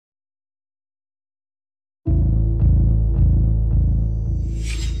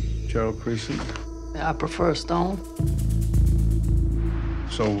Gerald Creeson. I prefer Stone.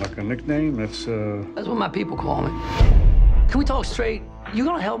 So, like a nickname, that's what my people call me. Can we talk straight? You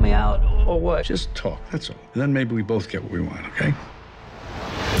gonna help me out, or what? Just talk, that's all. And then maybe we both get what we want, okay?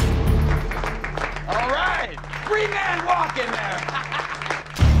 All right, free man walking there.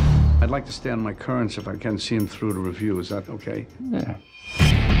 I'd like to stay on my currents if I can see him through the review. Is that okay? Yeah.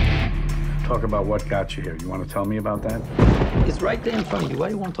 Talk about what got you here. You want to tell me about that? It's right there in front of you. Why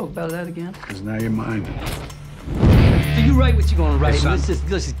do you want to talk about that again? Because now you're mine. So you write what you're gonna write. Hey, son.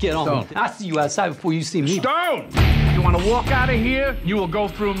 Let's just get on with it. I see you outside before you see me. Stone! You want to walk out of here? You will go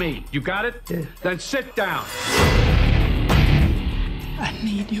through me. You got it? Yeah. Then sit down. I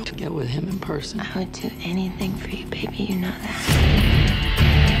need you to get with him in person. I would do anything for you, baby. You know that.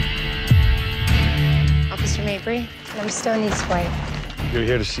 Officer Mabry, I'm Stoney's wife. You're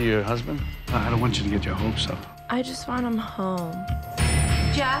here to see your husband? I don't want you to get your hopes up. I just want him home.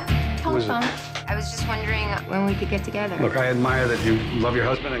 Jack, Who is it? telephone. I was just wondering when we could get together. Look, I admire that you love your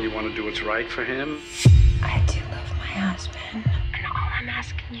husband and you want to do what's right for him. I do love my husband, and all I'm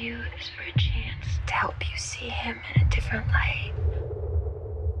asking you is for a chance to help you see him in a different light.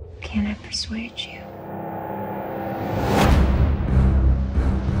 Can I persuade you?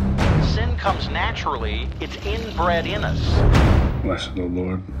 Sin comes naturally. It's inbred in us. Blessed, O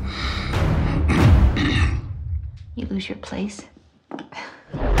Lord. You lose your place?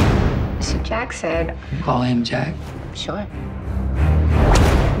 So Jack said, Call him Jack. sure.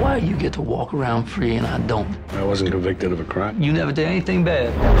 Why do you get to walk around free and I don't? I wasn't convicted of a crime. You never did anything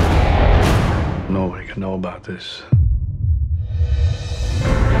bad. Nobody can know about this.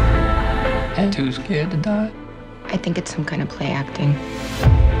 And too scared to die? I think it's some kind of play acting.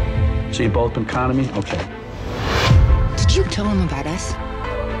 So you both been conning me? Okay. Did you tell him about us?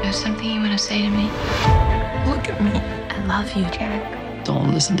 There's something you want to say to me? Look at me. I love you, Jack.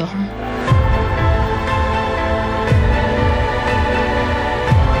 Don't listen to her.